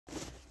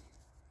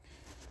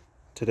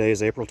Today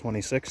is April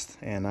 26th,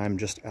 and I'm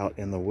just out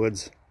in the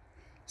woods.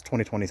 It's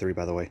 2023,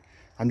 by the way.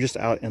 I'm just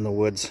out in the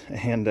woods,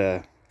 and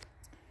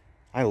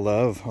I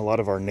love a lot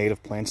of our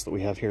native plants that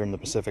we have here in the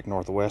Pacific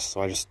Northwest, so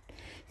I just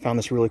found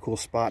this really cool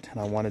spot, and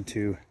I wanted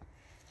to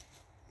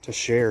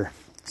share.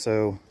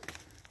 So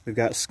we've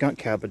got skunk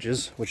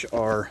cabbages, which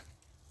are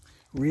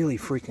really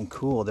freaking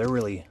cool. They're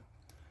really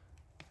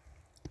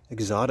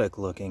exotic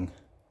looking.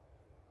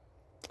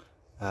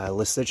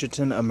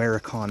 Licichiton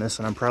americanus,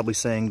 and I'm probably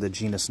saying the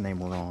genus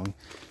name wrong.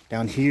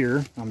 Down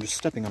here, I'm just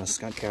stepping on a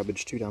skunk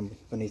cabbage too down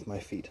beneath my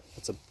feet.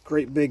 That's a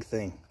great big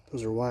thing.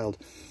 Those are wild.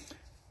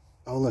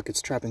 Oh look,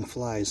 it's trapping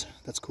flies.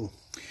 That's cool.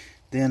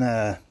 Then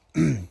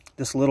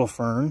this little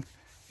fern,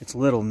 it's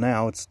little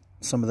now. It's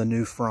some of the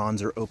new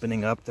fronds are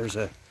opening up. There's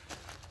a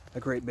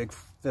great big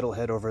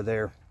fiddlehead over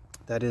there.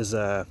 That is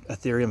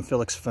Ethereum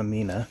Filix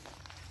femina.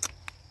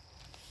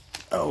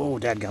 Oh,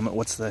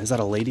 dadgummit, is that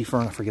a lady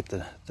fern? I forget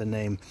the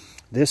name.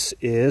 This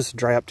is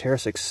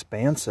Dryopteris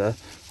expansa,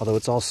 although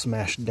it's all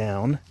smashed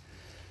down.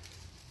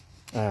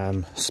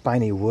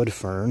 Spiny wood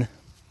fern.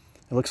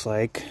 It looks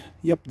like,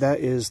 yep,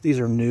 these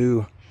are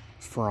new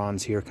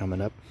fronds here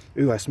coming up.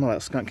 Ooh, I smell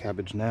that skunk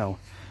cabbage now.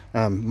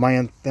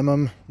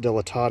 Myanthemum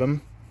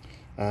dilatatum,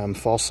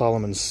 false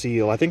Solomon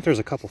seal. I think there's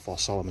a couple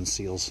false Solomon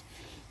seals.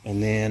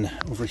 And then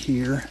over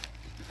here,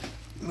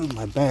 move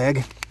my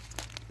bag.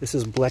 This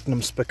is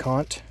Blechnum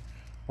spicant,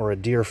 or a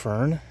deer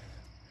fern.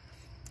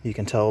 You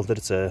can tell that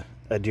it's a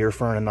deer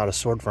fern and not a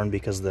sword fern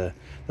because the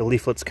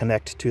leaflets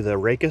connect to the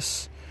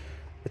rachis.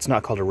 It's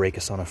not called a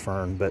rachis on a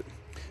fern, but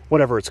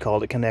whatever it's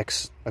called, it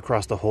connects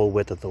across the whole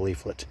width of the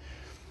leaflet.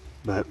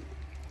 But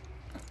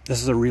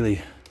this is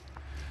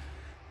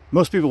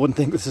most people wouldn't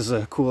think this is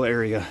a cool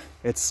area.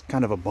 It's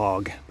kind of a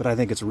bog, but I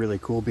think it's really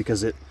cool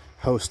because it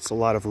hosts a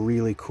lot of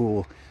really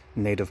cool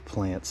native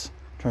plants.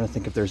 I'm trying to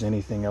think if there's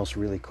anything else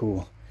really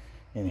cool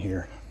in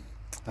here.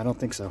 I don't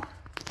think so.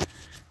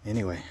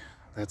 Anyway,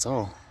 that's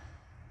all.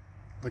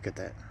 Look at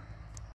that.